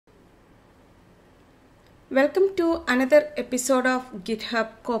Welcome to another episode of GitHub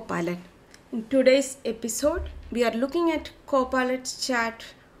Copilot. In today's episode, we are looking at Copilot's chat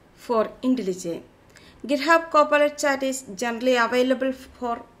for IntelliJ. GitHub Copilot chat is generally available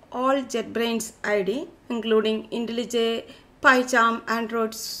for all JetBrains IDE, including IntelliJ, PyCharm,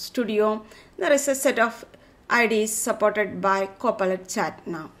 Android Studio. There is a set of IDs supported by Copilot chat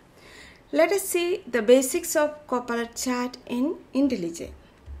now. Let us see the basics of Copilot chat in IntelliJ.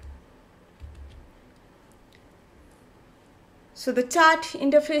 So the chat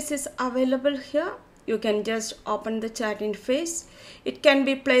interface is available here. You can just open the chat interface. It can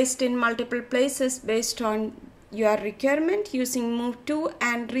be placed in multiple places based on your requirement using move to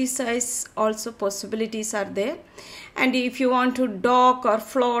and resize also possibilities are there. And if you want to dock or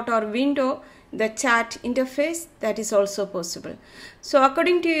float or window the chat interface, that is also possible. So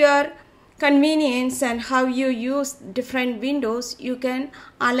according to your convenience and how you use different windows, you can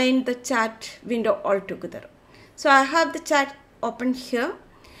align the chat window altogether. So I have the chat open here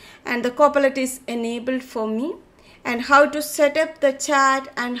and the Copilot is enabled for me, and how to set up the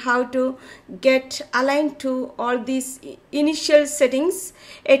chat and how to get aligned to all these initial settings,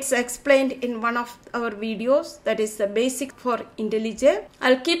 it's explained in one of our videos, that is the basic for IntelliJ.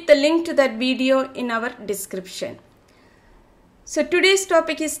 I'll keep the link to that video in our description. So today's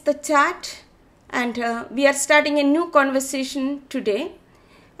topic is the chat, and we are starting a new conversation today.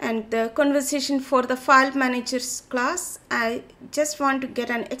 And the conversation for the file managers class, I just want to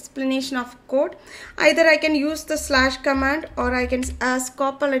get an explanation of code. Either I can use the / command or I can ask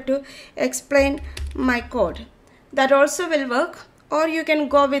Copilot to explain my code. That also will work. Or you can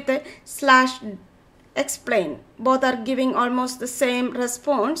go with the /explain. Both are giving almost the same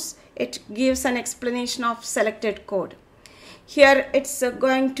response. It gives an explanation of selected code. Here it's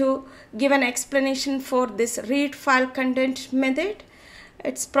going to give an explanation for this read file content method.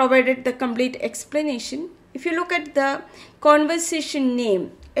 It's provided the complete explanation. If you look at the conversation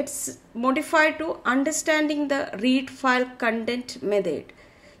name, it's modified to understanding the read file content method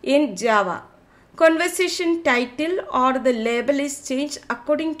in Java. Conversation title or the label is changed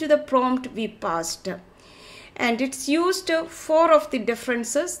according to the prompt we passed. And it's used 4 of the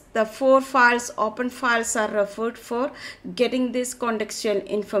differences. The 4 files, open files are referred for getting this contextual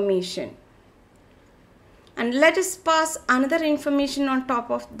information. And let us pass another information on top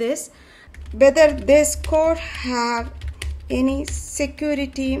of this, whether this code have any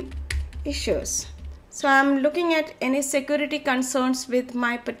security issues. So I am looking at any security concerns with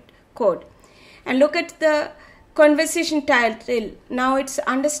my code, and look at the conversation title. Now it's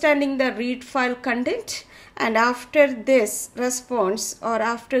understanding the read file content, and after this response or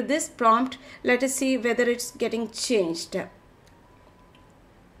after this prompt, let us see whether it's getting changed.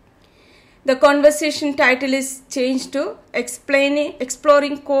 The conversation title is changed to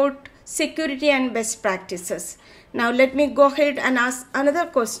Exploring Code Security and Best Practices. Now let me go ahead and ask another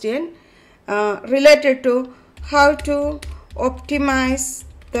question related to how to optimize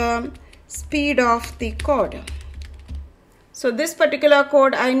the speed of the code. So this particular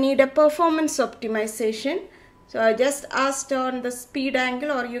code, I need a performance optimization. So I just asked on the speed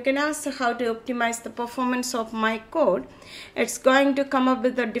angle, or you can ask how to optimize the performance of my code. It's going to come up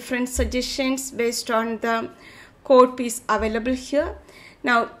with the different suggestions based on the code piece available here.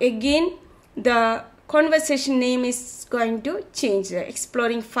 Now again, the conversation name is going to change,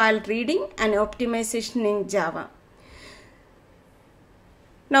 Exploring File Reading and Optimization in Java.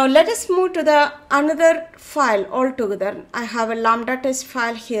 Now let us move to the another file altogether. I have a lambda test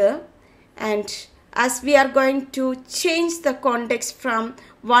file here, and as we are going to change the context from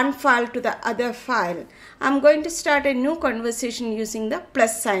one file to the other file, I'm going to start a new conversation using the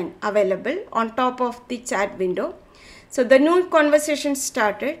plus sign available on top of the chat window. So the new conversation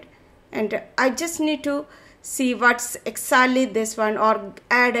started, and I just need to see what's exactly this one or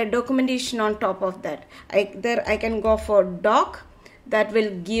add a documentation on top of that. I can go for doc, that will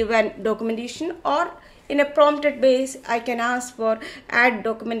give a documentation, or in a prompted base, I can ask for add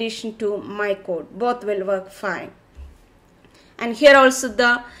documentation to my code. Both will work fine. And here also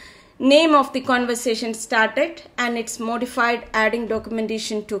the name of the conversation started, and it's modified adding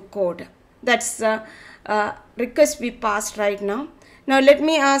documentation to code. That's the request we passed right now. Now let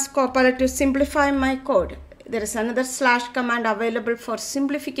me ask Copilot to simplify my code. There is another / command available for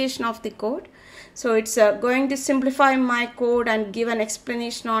simplification of the code. So it's going to simplify my code and give an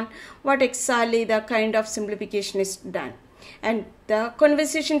explanation on what exactly the kind of simplification is done. And the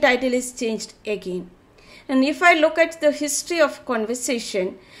conversation title is changed again. And if I look at the history of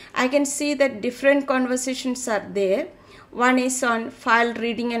conversation, I can see that different conversations are there. One is on file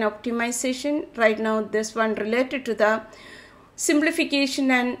reading and optimization. Right now this one related to the simplification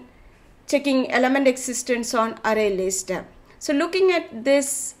and checking element existence on array list. So looking at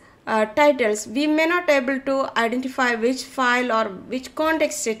this titles, we may not able to identify which file or which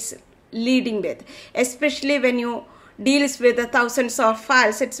context it's leading with, especially when you deals with the thousands of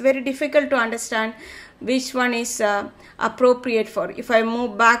files. It's very difficult to understand which one is appropriate for. If I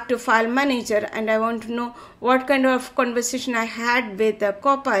move back to file manager and I want to know what kind of conversation I had with the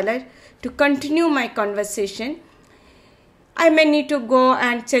Copilot to continue my conversation, I may need to go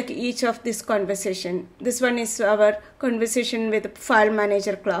and check each of this conversation. This one is our conversation with file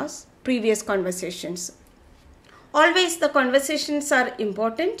manager class, previous conversations. Always the conversations are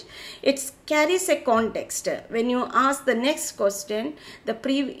important. It carries a context. When you ask the next question,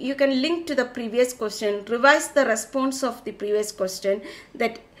 you can link to the previous question, revise the response of the previous question,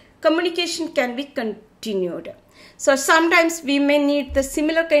 that communication can be continued. So sometimes we may need the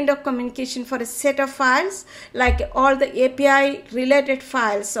similar kind of communication for a set of files, like all the API related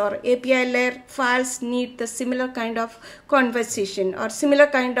files or API layer files need the similar kind of conversation or similar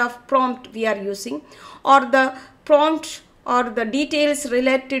kind of prompt we are using, or the prompt or the details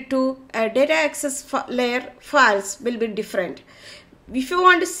related to a data access layer files will be different. If you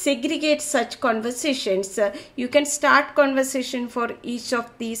want to segregate such conversations, you can start conversation for each of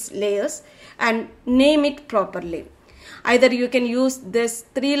these layers and name it properly. Either you can use this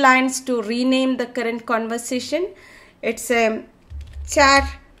 3 lines to rename the current conversation. It's a chat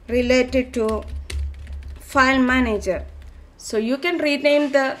related to file manager. So you can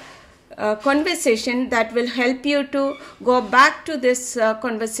rename the conversation. That will help you to go back to this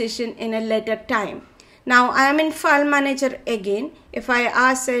conversation in a later time. Now I am in file manager again. If I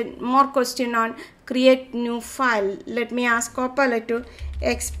ask more question on create new file, let me ask Copilot to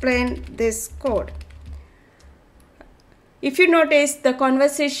explain this code. If you notice the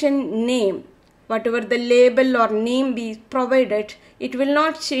conversation name, whatever the label or name be provided, it will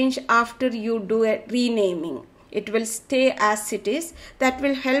not change after you do a renaming. It will stay as it is. That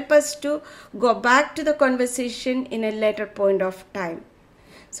will help us to go back to the conversation in a later point of time.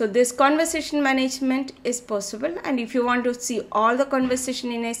 So this conversation management is possible, and if you want to see all the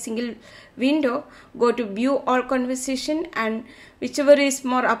conversation in a single window, go to view all conversation, and whichever is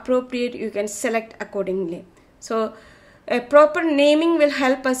more appropriate you can select accordingly. So a proper naming will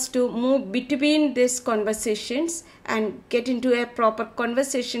help us to move between these conversations and get into a proper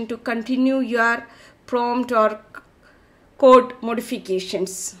conversation to continue your prompt or code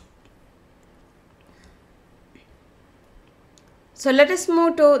modifications. So let us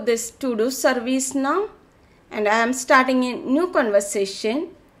move to this to-do service now, and I am starting a new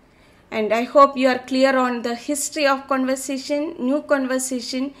conversation, and I hope you are clear on the history of conversation, new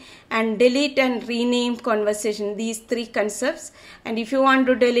conversation, and delete and rename conversation, these 3 concepts. And if you want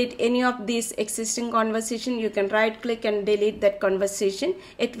to delete any of these existing conversation, you can right click and delete that conversation.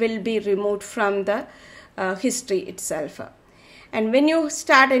 It will be removed from the history itself. And when you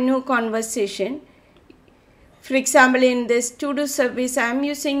start a new conversation, for example, in this to-do service, I am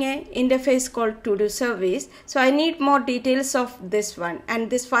using an interface called to-do service. So I need more details of this one, and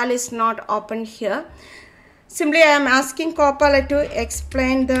this file is not open here. Simply I am asking Copilot to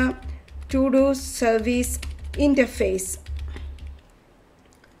explain the to-do service interface.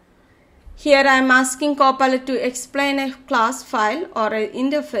 Here I am asking Copilot to explain a class file or an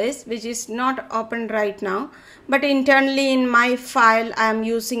interface which is not open right now, but internally in my file I am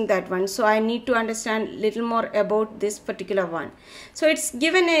using that one. So I need to understand little more about this particular one. So it's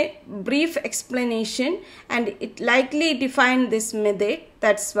given a brief explanation, and it likely defined this method.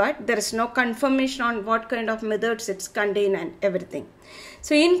 That's what, there is no confirmation on what kind of methods it's contain and everything.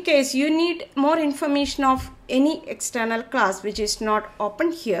 So in case you need more information of any external class which is not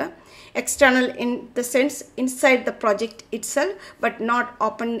open here, external in the sense inside the project itself but not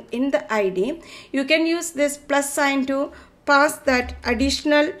open in the ID, you can use this plus sign to pass that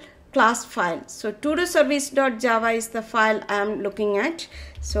additional class file. So todoservice.java is the file I am looking at.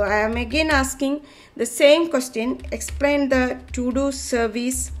 So I am again asking the same question, explain the to-do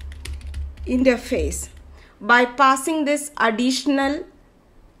service interface by passing this additional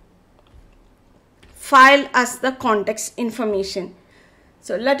file as the context information.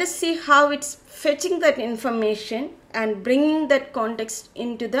 So let us see how it's fetching that information and bringing that context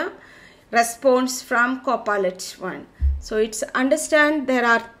into the response from Copilot 1. So it's understand there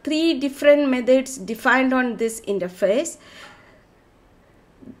are 3 different methods defined on this interface.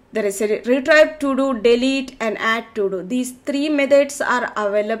 There is a retrieve, to do, delete, and add to do. These 3 methods are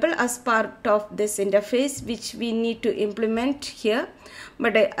available as part of this interface which we need to implement here.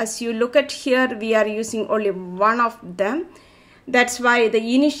 But as you look at here, we are using only one of them. That's why the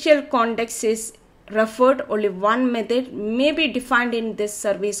initial context is referred, only one method may be defined in this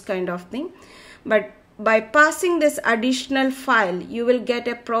service kind of thing. But by passing this additional file, you will get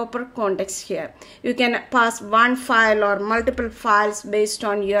a proper context here. You can pass one file or multiple files based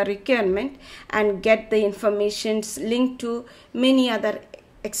on your requirement and get the information linked to many other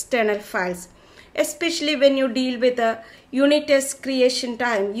external files. Especially when you deal with a unit test creation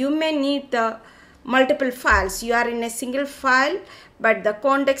time, you may need the multiple files. You are in a single file, but the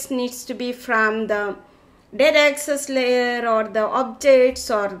context needs to be from the data access layer or the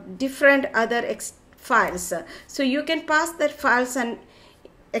objects or different other files. So you can pass that files and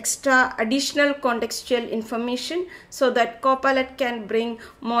extra additional contextual information so that Copilot can bring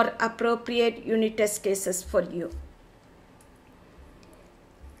more appropriate unit test cases for you.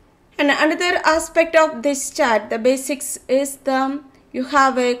 And another aspect of this chat, the basics, is you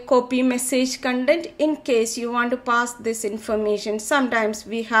have a copy message content in case you want to pass this information. Sometimes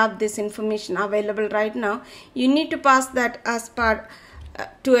we have this information available right now. You need to pass that as part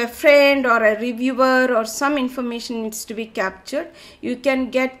to a friend or a reviewer, or some information needs to be captured. You can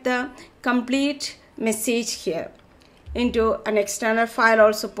get the complete message here into an external file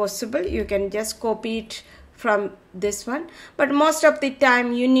also possible. You can just copy it from this one, but most of the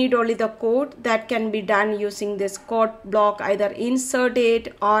time you need only the code. That can be done using this code block. Either insert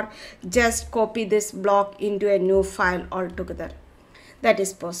it or just copy this block into a new file altogether. That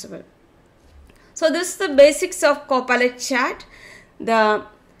is possible. So this is the basics of Copilot chat. The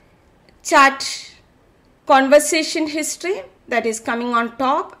chat conversation history that is coming on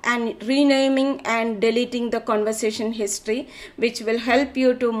top, and renaming and deleting the conversation history, which will help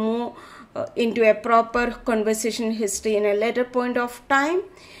you to move into a proper conversation history in a later point of time.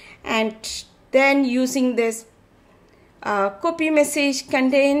 And then using this copy message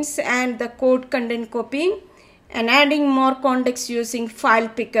contains and the code content copying, and adding more context using file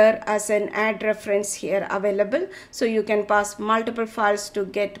picker as an add reference here available. So you can pass multiple files to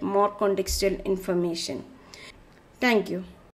get more contextual information. Thank you.